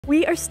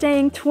We are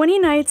staying 20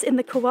 nights in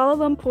the Kuala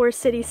Lumpur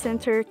city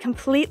center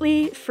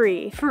completely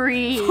free.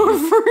 Free. For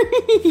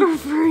free. For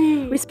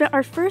free. We spent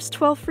our first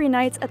 12 free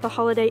nights at the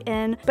Holiday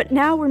Inn, but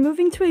now we're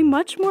moving to a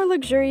much more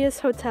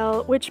luxurious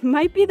hotel, which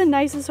might be the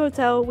nicest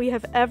hotel we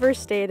have ever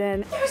stayed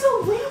in. There's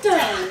a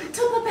window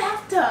to the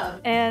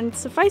bathtub. And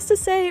suffice to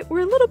say, we're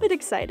a little bit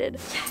excited.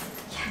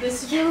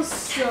 This feels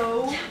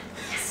so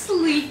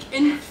sleek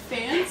and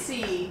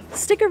fancy.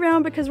 Stick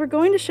around because we're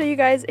going to show you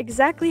guys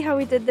exactly how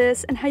we did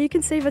this and how you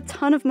can save a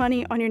ton of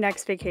money on your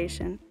next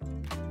vacation.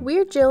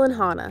 We're Jill and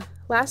Hannah.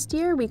 Last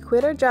year, we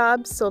quit our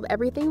jobs, sold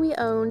everything we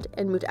owned,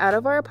 and moved out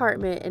of our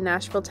apartment in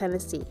Nashville,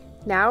 Tennessee.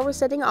 Now we're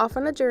setting off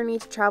on a journey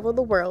to travel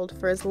the world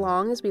for as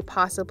long as we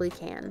possibly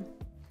can.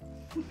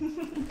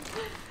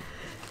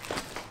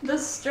 The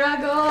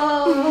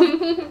struggle.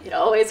 It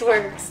always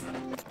works.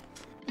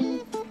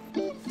 Alright,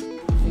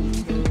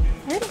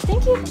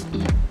 thank you.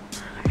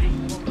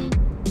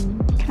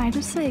 Can I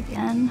just say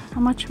again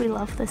how much we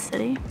love this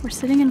city? We're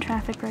sitting in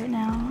traffic right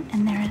now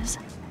and there is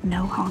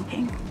no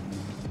honking.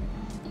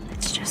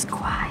 It's just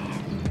quiet.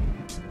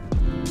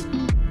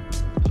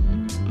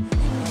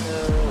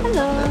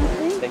 Hello.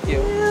 Thank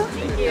you.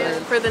 Thank you.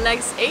 For the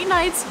next 8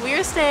 nights, we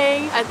are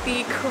staying at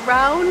the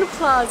Crowne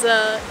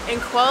Plaza in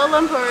Kuala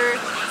Lumpur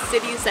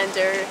City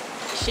Center.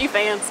 She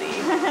fancy.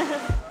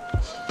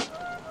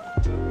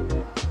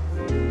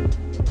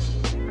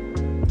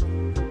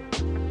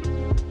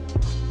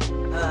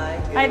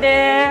 Hi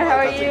there, how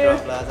are you?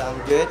 Crowne Plaza.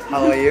 I'm good.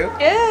 How are you?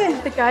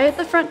 Good. The guy at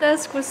the front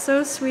desk was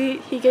so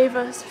sweet. He gave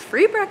us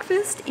free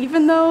breakfast,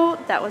 even though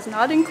that was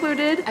not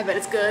included. I bet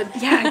it's good.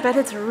 Yeah, I bet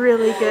it's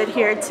really good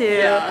here too.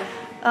 Yeah.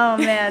 Oh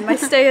man, my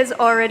stay is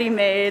already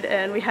made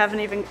and we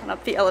haven't even gone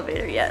up the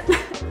elevator yet.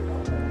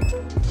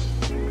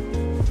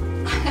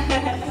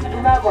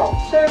 Level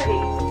 30.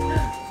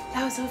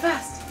 That was so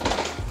fast.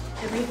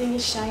 Everything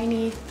is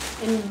shiny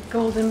and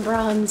golden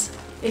bronze.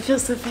 It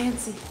feels so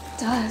fancy. It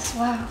does,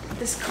 wow.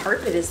 This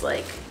carpet is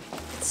like,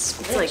 it's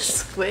like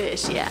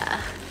squish, yeah.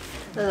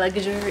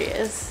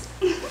 Luxurious.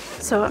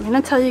 So I'm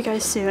gonna tell you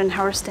guys soon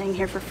how we're staying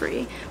here for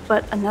free,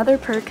 but another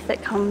perk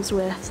that comes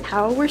with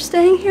how we're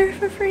staying here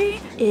for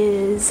free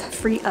is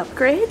free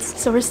upgrades.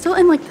 So we're still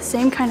in like the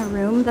same kind of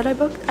room that I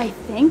booked, I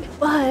think,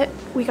 but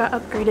we got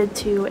upgraded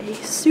to a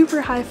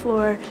super high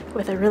floor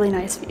with a really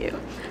nice view.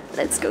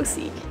 Let's go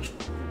see.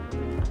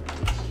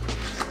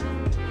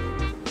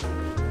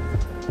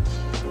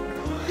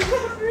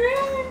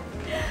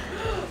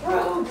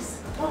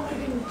 Robes! Oh my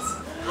goodness.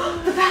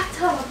 The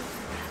bathtub!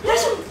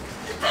 There's a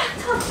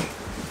bathtub!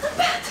 The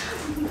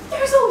bathtub!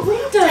 There's a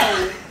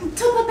window to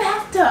the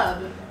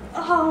bathtub!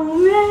 Oh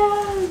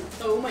man!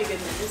 Oh my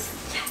goodness.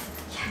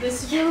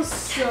 This feels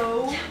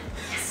so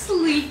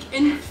sleek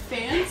and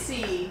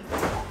fancy.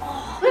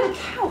 Oh, we have a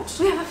couch.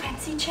 We have a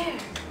fancy chair.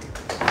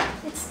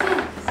 It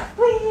spins.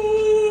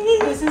 Whee!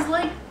 This is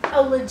like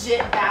a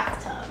legit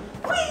bathtub.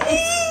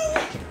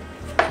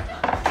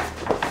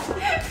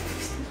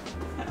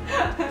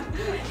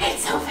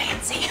 It's so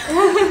fancy.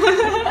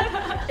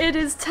 It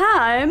is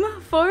time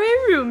for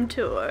a room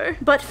tour.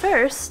 But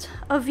first,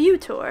 a view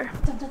tour.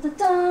 Dun, dun, dun,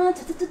 dun, dun,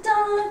 dun, dun,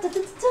 dun,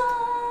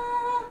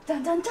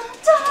 dun, dun, dun,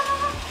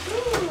 dun.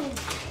 Ooh.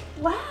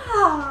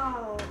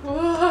 Wow!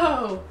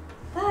 Whoa.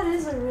 That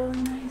is a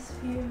really nice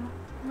view.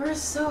 We're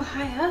so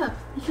high up.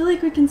 I feel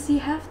like we can see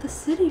half the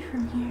city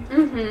from here.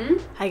 Mm-hmm.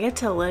 I get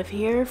to live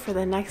here for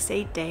the next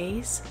 8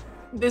 days.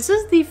 This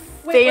is the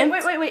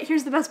Wait,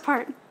 here's the best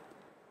part.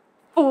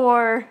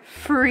 For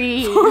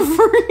free. For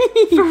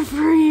free. For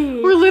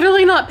free. We're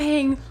literally not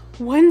paying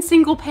one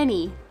single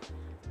penny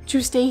to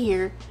stay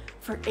here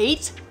for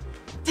 8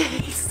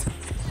 days.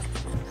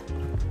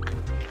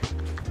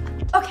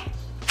 Okay.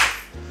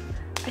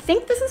 I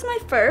think this is my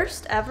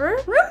first ever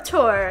room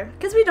tour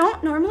because we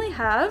don't normally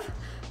have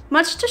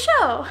much to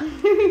show.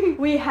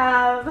 We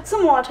have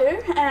some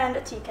water and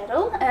a tea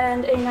kettle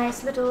and a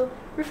nice little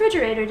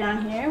refrigerator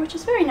down here, which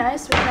is very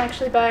nice. We can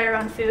actually buy our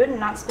own food and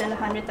not spend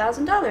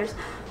 $100,000.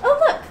 Oh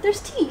look,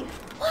 there's tea.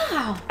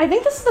 Wow. I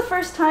think this is the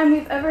first time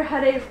we've ever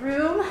had a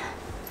room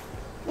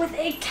with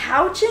a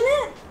couch in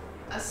it.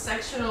 A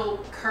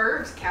sectional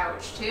curved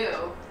couch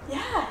too.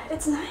 Yeah,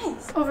 it's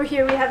nice. Over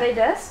here we have a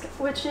desk,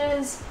 which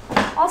is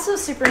also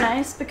super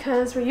nice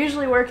because we're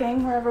usually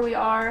working wherever we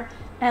are,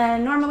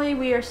 and normally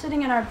we are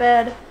sitting in our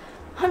bed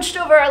hunched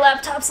over our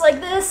laptops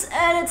like this,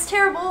 and it's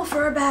terrible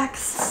for our backs,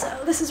 so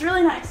this is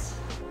really nice.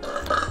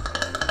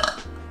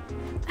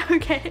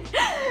 Okay,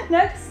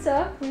 next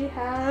up we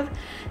have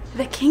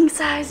the king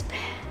size bed.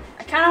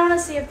 I kind of want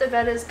to see if the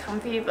bed is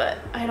comfy, but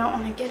I don't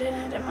want to get in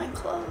it in my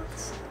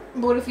clothes.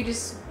 What if you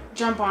just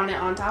jump on it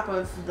on top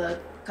of the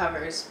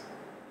covers?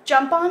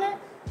 Jump on it?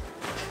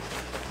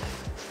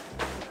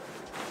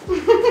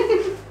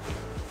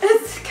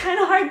 It's kind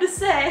of hard to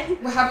say.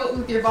 Well, how about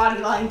with your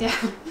body lying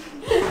down?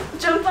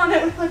 Jump on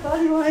it with my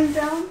body lying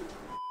down.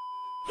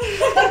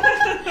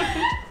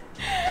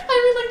 I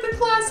mean like the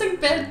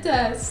classic bed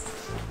test.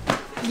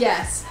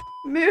 Yes.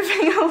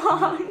 Moving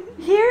along.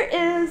 Here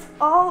is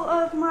all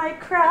of my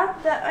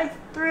crap that I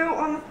threw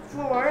on the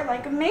floor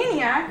like a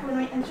maniac when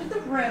we entered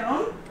the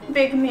room.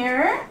 Big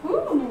mirror.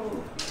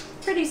 Ooh,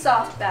 pretty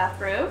soft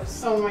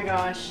bathrobes. Oh my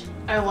gosh,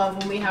 I love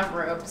when we have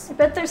robes. I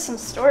bet there's some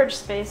storage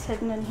space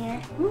hidden in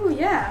here. Ooh,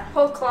 yeah.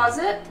 Whole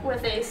closet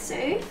with a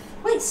safe.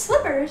 Wait,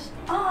 slippers?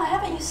 Oh, I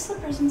haven't used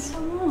slippers in so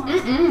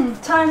long.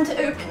 Time to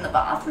open the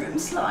bathroom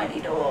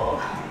slidey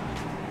door.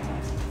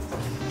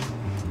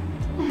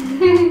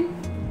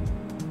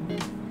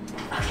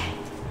 Okay.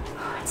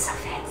 Oh, it's so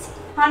fancy.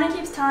 Hana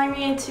keeps telling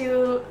me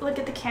to look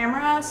at the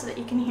camera so that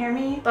you can hear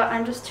me, but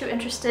I'm just too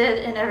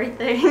interested in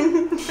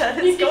everything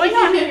that is going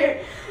on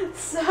here.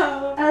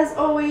 So, as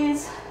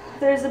always,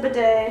 there's a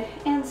bidet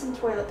and some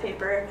toilet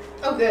paper.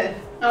 Oh good.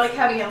 I like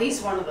having at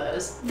least one of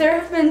those. There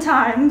have been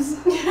times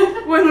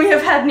when we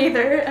have had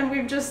neither and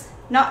we've just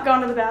not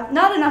gone to the bath.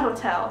 Not in a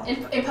hotel.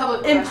 In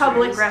public In restrooms.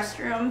 public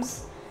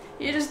restrooms.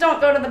 You just don't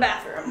go to the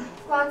bathroom.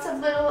 Lots of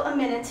little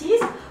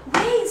amenities.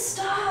 Wait,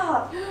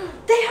 stop!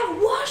 They have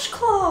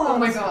washcloths! Oh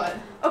my god.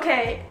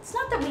 Okay, it's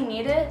not that we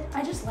need it,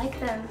 I just like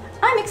them.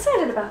 I'm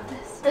excited about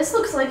this. This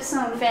looks like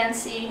some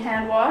fancy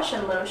hand wash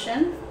and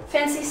lotion.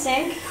 Fancy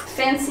sink,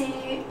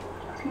 fancy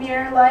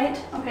mirror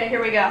light. Okay,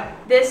 here we go.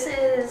 This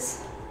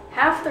is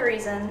half the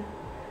reason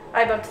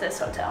I booked this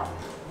hotel.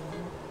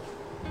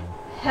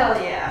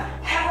 Hell yeah.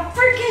 Hell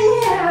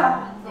freaking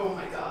yeah! Oh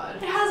my god.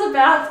 It has a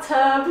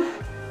bathtub.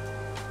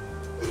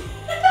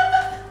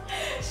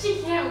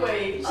 She can't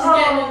wait. She's Oh,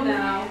 getting it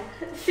now.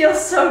 It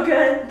feels so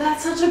good.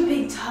 That's such a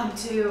big tub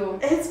too.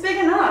 It's big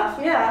enough,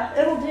 yeah,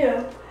 it'll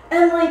do.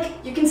 And like,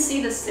 you can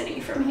see the city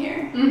from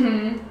here.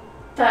 Mm-hmm.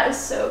 That is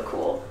so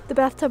cool. The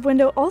bathtub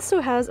window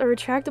also has a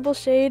retractable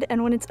shade,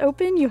 and when it's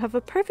open, you have a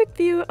perfect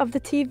view of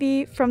the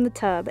TV from the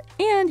tub,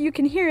 and you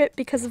can hear it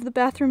because of the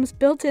bathroom's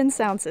built-in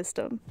sound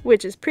system,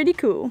 which is pretty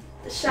cool.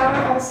 The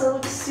shower also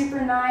looks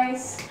super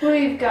nice.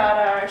 We've got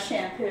our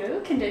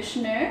shampoo,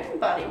 conditioner,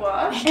 body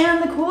wash,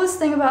 and the coolest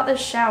thing about this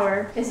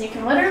shower is you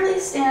can literally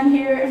stand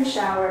here and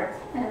shower,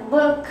 and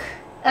look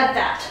at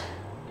that.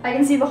 I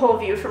can see the whole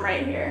view from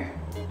right here.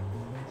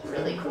 It's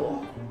really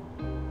cool.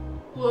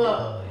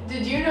 Whoa.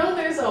 Did you know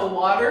there's a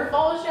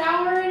waterfall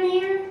shower in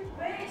here?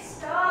 Wait,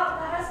 stop.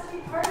 That has to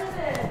be part of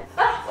it.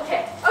 Ah,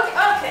 okay.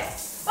 Okay.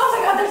 Oh my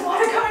god, there's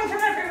water coming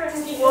from everywhere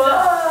in here. Whoa.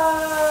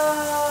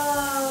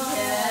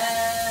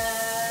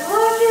 Yeah.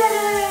 Look at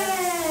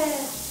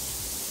it.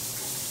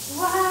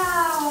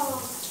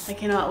 Wow. I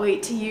cannot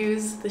wait to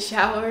use the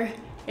shower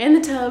and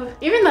the tub.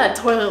 Even that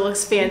toilet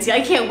looks fancy. I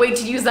can't wait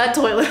to use that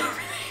toilet.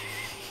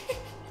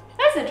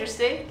 That's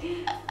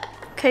interesting.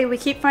 Okay, we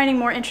keep finding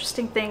more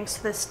interesting things,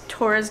 so this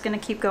tour is gonna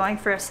keep going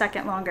for a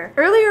second longer.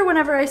 Earlier,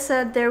 whenever I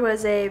said there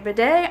was a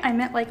bidet, I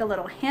meant like a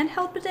little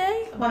handheld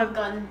bidet. A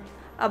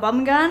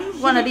bum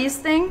gun, one of these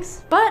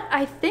things. But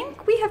I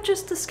think we have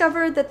just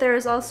discovered that there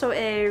is also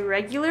a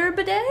regular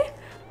bidet,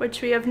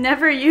 which we have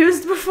never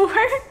used before.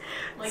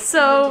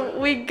 So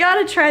we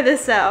gotta try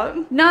this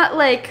out. Not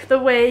like the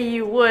way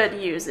you would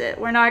use it.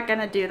 We're not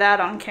gonna do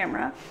that on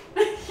camera.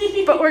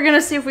 But we're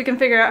gonna see if we can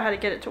figure out how to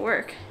get it to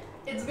work.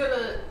 It's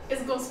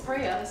gonna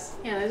spray us.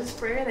 Yeah, there's a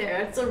sprayer there.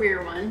 It's a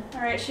rear one.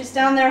 All right, she's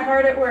down there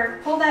hard at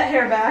work. Pull that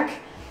hair back.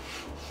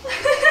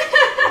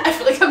 I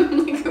feel like I'm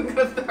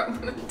gonna throw up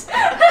in the toilet.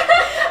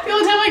 The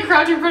only time I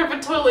crouch in front of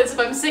a toilet is if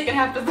I'm sick and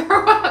have to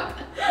throw up.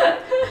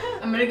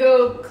 I'm gonna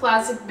go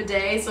classic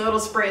bidet, so it'll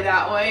spray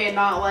that way and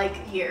not like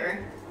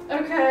here.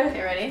 Okay.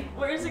 Okay, ready?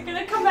 Where's it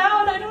gonna come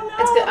out? I don't know.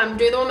 It's good. I'm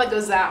doing the one that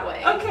goes that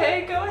way.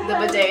 Okay, go ahead. The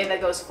bidet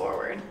that goes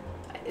forward.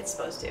 It's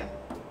supposed to.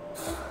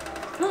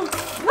 Oh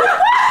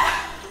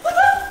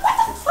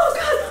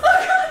god!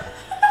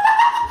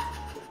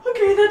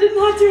 Okay, that did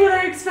not do what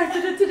I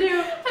expected it to do.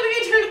 I think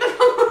I turned it the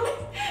wrong way.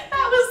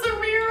 That was the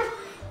rear.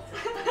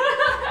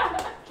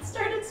 It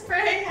started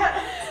spraying at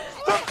us.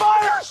 The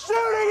fire's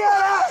shooting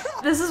at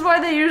us! This is why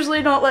they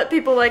usually don't let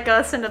people like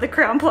us into the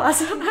Crowne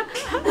Plaza.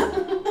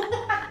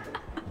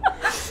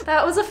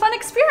 That was a fun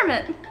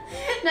experiment.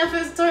 Now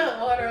there's toilet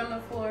water on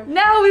the floor.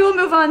 Now we will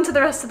move on to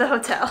the rest of the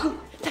hotel.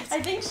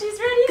 I think she's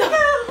ready to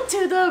go.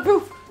 To the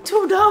roof.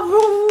 To the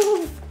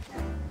roof.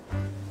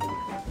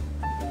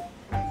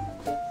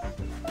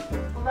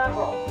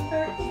 Level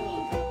 13.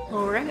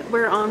 Alright,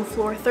 we're on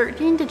floor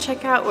 13 to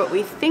check out what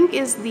we think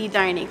is the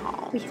dining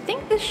hall. We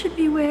think this should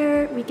be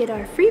where we get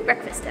our free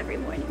breakfast every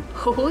morning.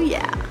 Oh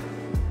yeah.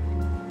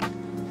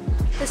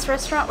 This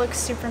restaurant looks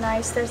super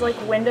nice. There's like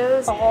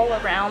windows all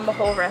around the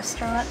whole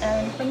restaurant,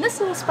 and from this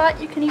little spot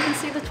you can even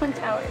see the Twin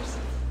Towers.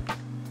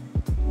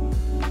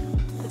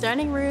 The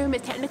dining room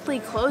is technically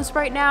closed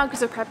right now because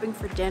they're prepping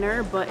for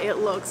dinner, but it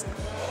looks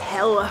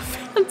hella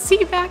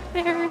fancy back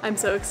there. I'm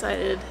so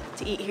excited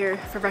to eat here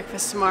for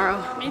breakfast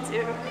tomorrow. Me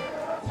too.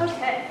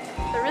 Okay,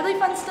 the really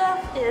fun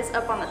stuff is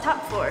up on the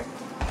top floor.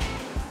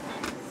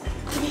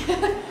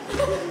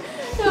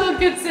 Oh,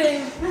 good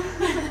save.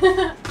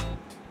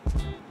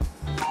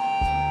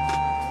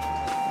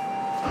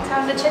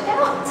 Time to check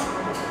out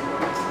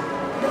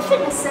the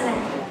fitness center.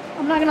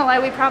 I'm not gonna lie,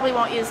 we probably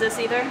won't use this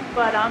either,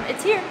 but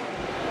it's here.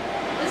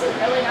 This is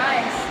really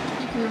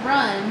nice. You can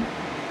run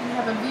and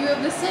have a view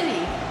of the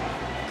city.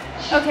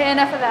 Okay,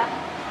 enough of that.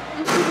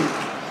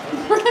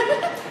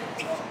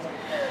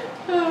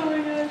 Oh my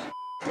gosh.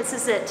 This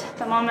is it,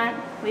 the moment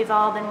we've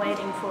all been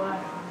waiting for.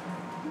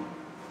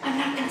 I'm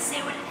not gonna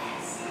say what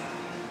it is.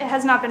 It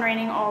has not been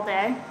raining all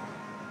day.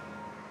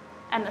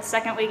 And the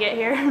second we get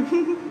here,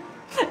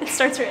 it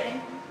starts raining.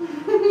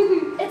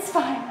 It's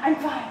fine, I'm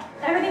fine.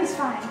 Everything's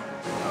fine. Oh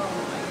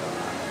my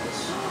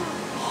gosh.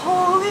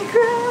 Holy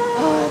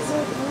crap! Oh, it's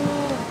so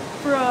cool.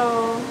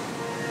 Bro,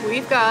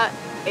 we've got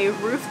a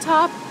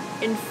rooftop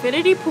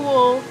infinity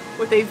pool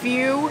with a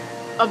view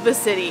of the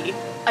city.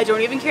 I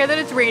don't even care that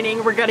it's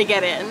raining, we're gonna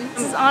get in.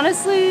 This is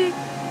honestly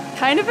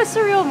kind of a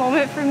surreal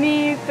moment for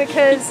me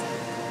because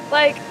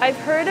like I've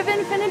heard of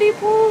infinity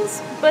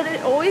pools, but it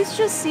always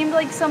just seemed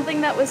like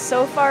something that was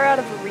so far out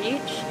of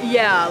reach.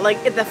 Yeah,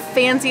 like the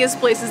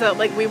fanciest places that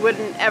like we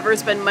wouldn't ever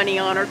spend money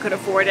on or could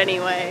afford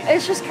anyway.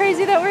 It's just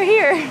crazy that we're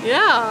here.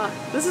 Yeah,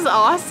 this is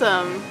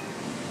awesome.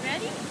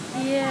 Ready?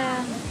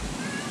 Yeah,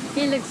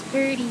 it looks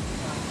pretty.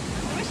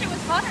 I wish it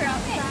was hotter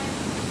outside.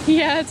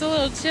 Yeah, it's a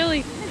little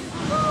chilly.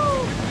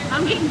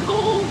 I'm getting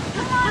cold.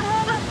 Come on,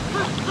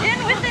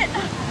 in with it.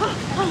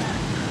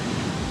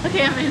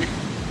 Okay, I'm in.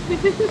 We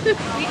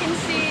can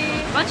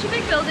see a bunch of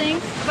big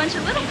buildings, a bunch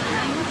of little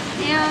buildings,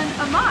 and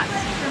a mosque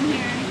from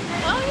here.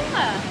 Oh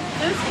yeah,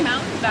 there's some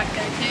mountains back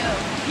there too.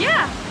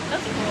 Yeah.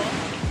 That's cool.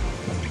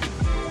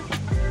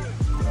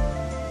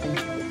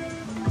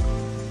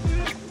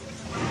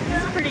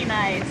 This is pretty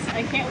nice.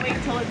 I can't wait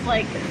till it's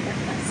like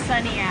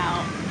sunny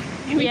out.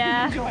 And we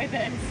Yeah. can enjoy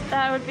this.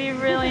 That would be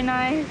really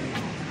nice.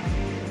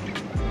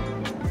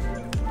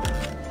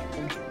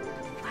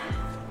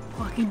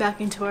 Walking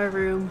back into our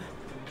room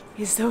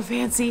is so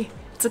fancy.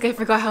 It's like I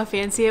forgot how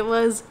fancy it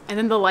was, and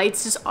then the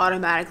lights just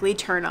automatically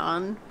turn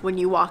on when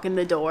you walk in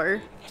the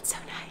door. It's so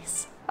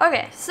nice.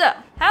 Okay, so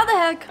how the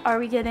heck are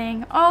we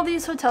getting all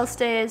these hotel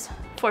stays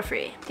for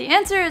free? The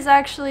answer is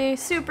actually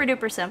super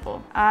duper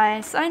simple. I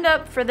signed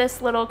up for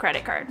this little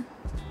credit card.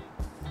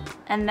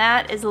 And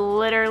that is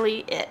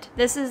literally it.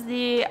 This is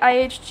the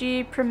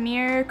IHG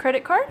Premier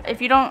credit card. If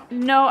you don't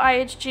know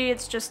IHG,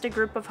 it's just a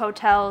group of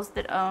hotels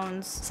that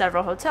owns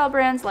several hotel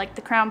brands like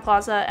the Crowne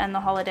Plaza and the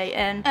Holiday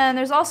Inn. And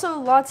there's also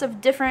lots of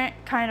different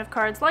kind of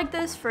cards like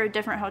this for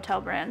different hotel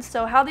brands.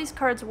 So how these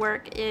cards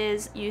work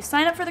is you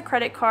sign up for the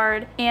credit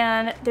card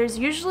and there's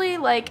usually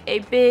like a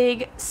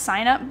big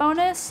sign up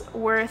bonus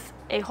worth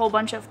a whole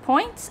bunch of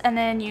points, and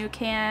then you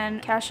can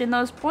cash in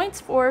those points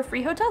for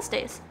free hotel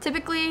stays.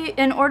 Typically,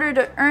 in order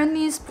to earn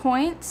these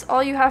points,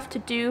 all you have to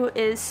do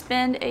is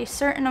spend a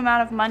certain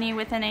amount of money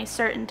within a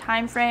certain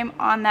time frame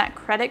on that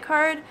credit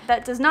card.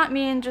 That does not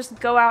mean just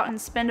go out and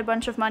spend a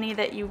bunch of money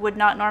that you would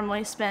not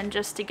normally spend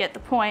just to get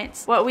the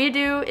points. What we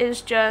do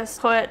is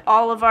just put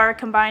all of our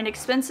combined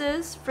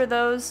expenses for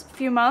those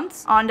few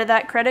months onto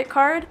that credit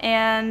card,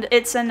 and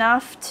it's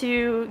enough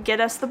to get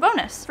us the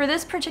bonus. For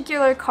this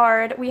particular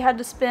card, we had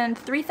to spend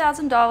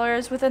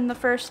 $3,000 within the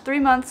first 3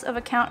 months of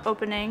account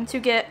opening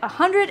to get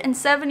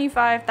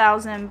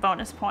 175,000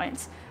 bonus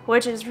points,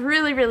 which is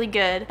really, really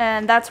good.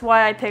 And that's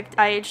why I picked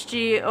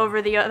IHG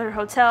over the other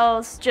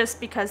hotels, just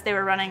because they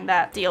were running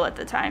that deal at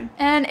the time.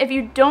 And if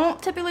you don't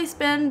typically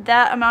spend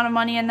that amount of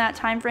money in that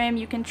time frame,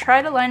 you can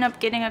try to line up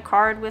getting a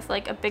card with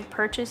like a big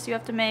purchase you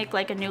have to make,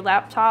 like a new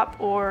laptop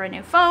or a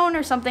new phone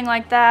or something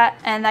like that.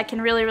 And that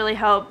can really, really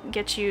help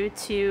get you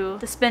to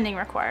the spending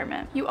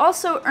requirement. You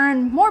also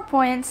earn more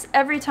points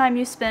every time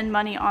you spend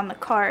money on the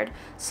card.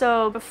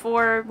 So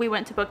before we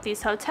went to book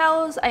these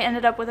hotels, I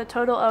ended up with a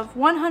total of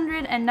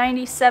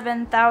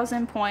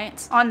 197,000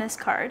 points on this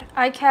card.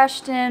 I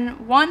cashed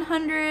in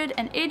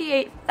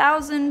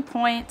 188,000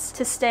 points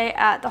to stay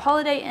at the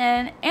Holiday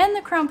Inn and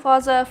the Crowne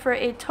Plaza for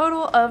a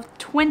total of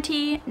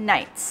 20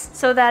 nights.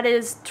 So that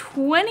is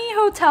 20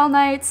 hotel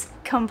nights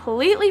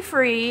completely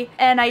free,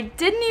 and I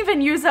didn't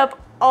even use up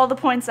all the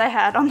points I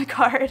had on the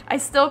card. I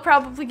still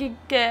probably could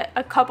get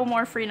a couple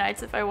more free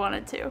nights if I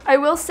wanted to. I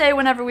will say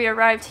whenever we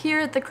arrived here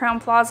at the Crowne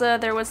Plaza,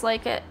 there was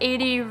like a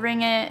 80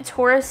 ringgit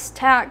tourist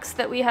tax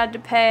that we had to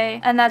pay,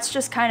 and that's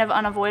just kind of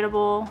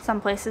unavoidable. Some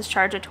places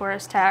charge a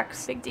tourist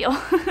tax, big deal.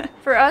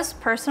 For us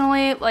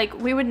personally, like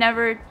we would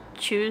never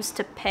choose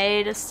to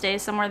pay to stay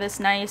somewhere this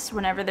nice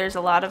whenever there's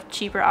a lot of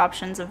cheaper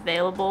options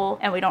available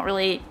and we don't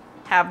really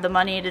have the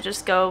money to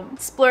just go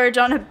splurge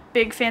on a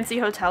big fancy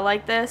hotel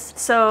like this.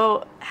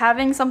 So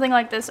having something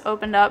like this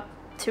opened up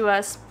to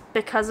us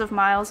because of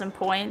miles and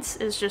points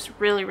is just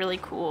really, really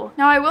cool.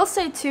 Now I will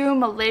say too,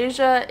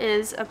 Malaysia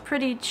is a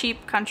pretty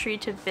cheap country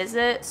to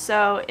visit,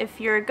 so if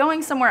you're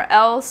going somewhere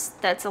else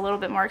that's a little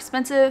bit more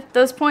expensive,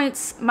 those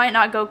points might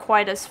not go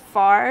quite as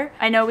far.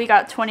 I know we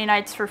got 20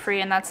 nights for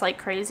free and that's like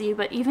crazy,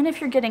 but even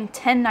if you're getting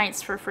 10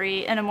 nights for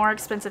free in a more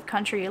expensive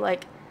country,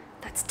 like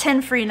that's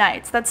 10 free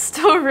nights. That's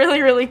still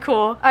really, really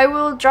cool. I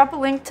will drop a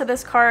link to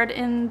this card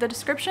in the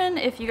description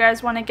if you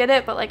guys want to get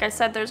it, but like I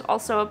said, there's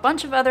also a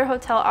bunch of other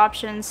hotel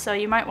options, so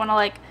you might want to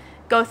like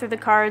go through the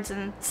cards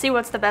and see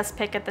what's the best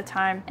pick at the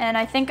time. And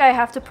I think I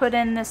have to put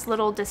in this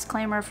little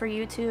disclaimer for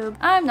YouTube.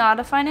 I'm not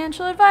a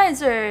financial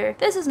advisor.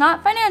 This is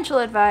not financial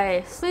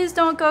advice. Please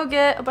don't go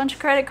get a bunch of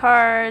credit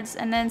cards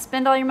and then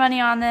spend all your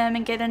money on them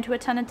and get into a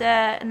ton of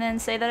debt and then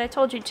say that I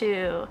told you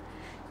to.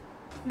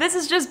 This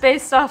is just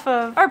based off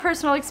of our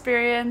personal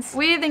experience.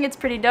 We think it's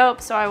pretty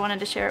dope, so I wanted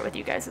to share it with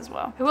you guys as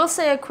well. I will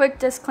say a quick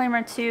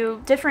disclaimer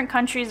too. Different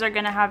countries are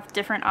gonna have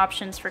different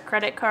options for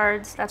credit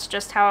cards. That's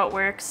just how it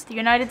works. The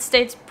United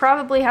States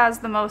probably has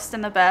the most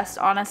and the best,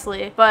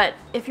 honestly. But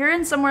if you're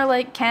in somewhere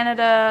like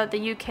Canada,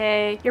 the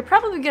UK, you're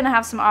probably gonna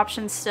have some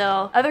options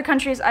still. Other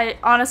countries, I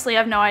honestly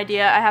have no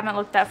idea. I haven't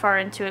looked that far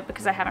into it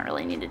because I haven't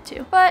really needed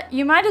to. But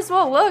you might as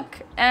well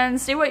look and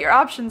see what your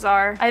options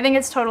are. I think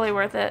it's totally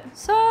worth it.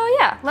 So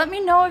yeah, let me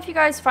know if you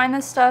guys find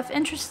this stuff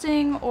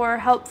interesting or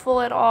helpful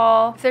at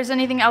all. If there's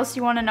anything else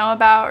you want to know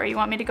about or you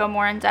want me to go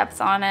more in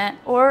depth on it.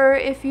 Or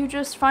if you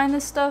just find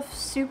this stuff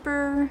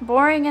super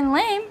boring and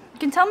lame, you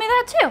can tell me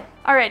that too.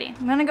 Alrighty,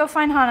 I'm gonna go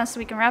find Hannah so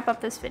we can wrap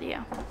up this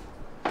video.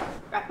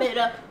 Wrap it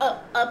up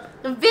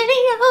the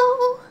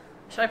video.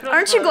 Should I put on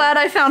Aren't you glad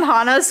I found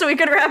Hannah so we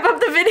could wrap up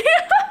the video?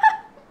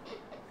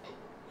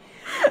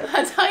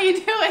 That's how you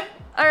do it.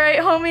 Alright,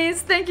 homies,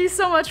 thank you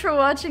so much for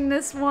watching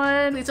this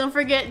one. Please don't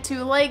forget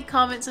to like,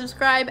 comment,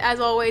 subscribe. As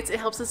always, it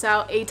helps us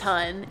out a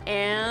ton.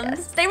 And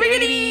yes, stay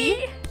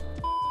wiggity!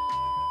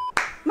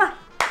 My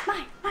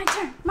turn. My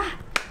turn.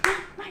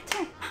 My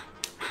turn.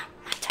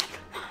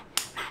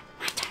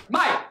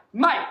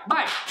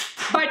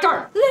 My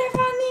turn. Live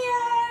on the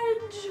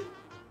edge.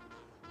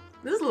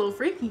 this is a little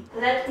freaky.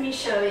 Let me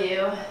show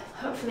you.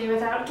 Hopefully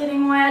without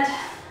getting wet.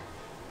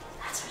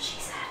 That's what she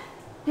said.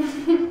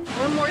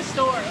 One more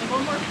story.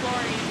 One more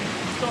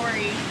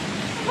story.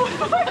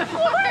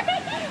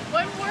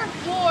 One more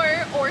floor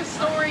or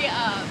story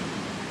up.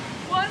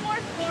 One more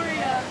story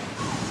up.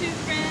 Two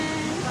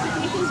friends.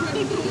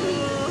 Pretty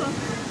cool.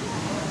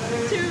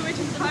 Two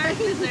witches parts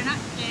because they're not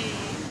gay.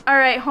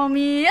 Alright,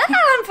 homie.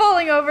 I'm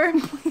falling over.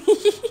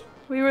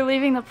 We were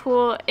leaving the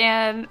pool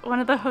and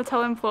one of the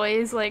hotel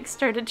employees like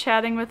started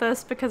chatting with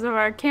us because of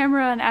our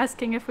camera and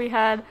asking if we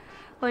had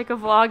like a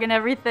vlog and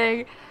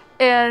everything.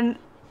 And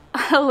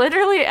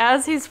literally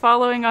as he's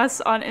following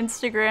us on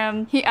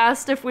Instagram, he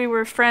asked if we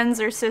were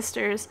friends or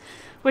sisters,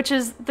 which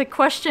is the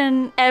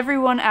question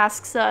everyone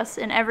asks us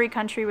in every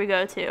country we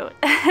go to.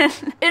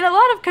 In a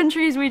lot of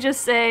countries we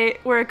just say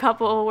we're a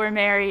couple, we're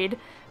married,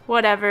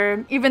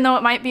 whatever. Even though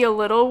it might be a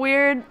little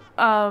weird,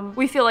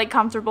 we feel like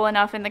comfortable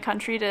enough in the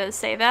country to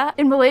say that.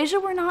 In Malaysia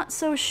we're not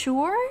so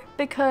sure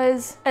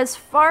because as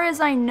far as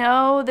I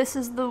know, this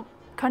is the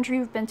country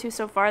we've been to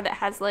so far that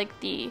has like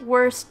the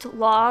worst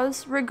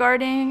laws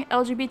regarding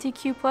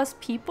LGBTQ plus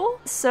people.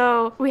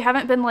 So we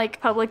haven't been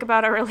like public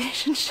about our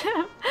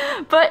relationship.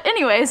 But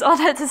anyways, all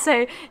that to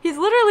say, he's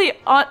literally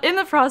in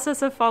the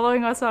process of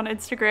following us on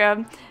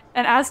Instagram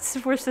and asks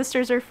if we're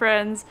sisters or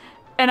friends.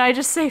 And I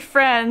just say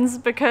friends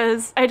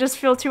because I just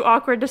feel too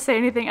awkward to say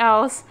anything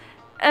else.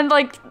 And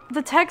like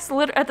the text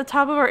at the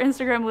top of our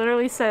Instagram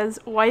literally says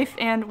wife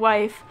and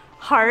wife.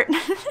 Heart.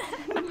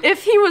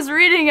 If he was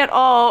reading at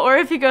all, or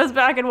if he goes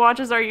back and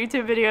watches our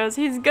YouTube videos,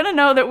 he's gonna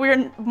know that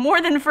we're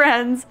more than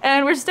friends,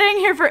 and we're staying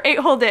here for 8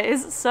 whole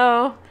days,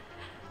 so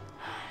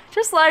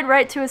just lied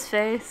right to his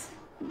face.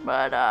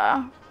 But,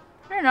 I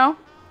don't know.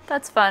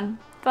 That's fun.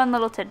 Fun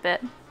little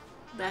tidbit.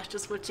 That's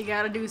just what you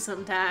gotta do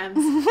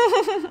sometimes.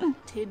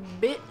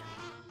 Tidbit.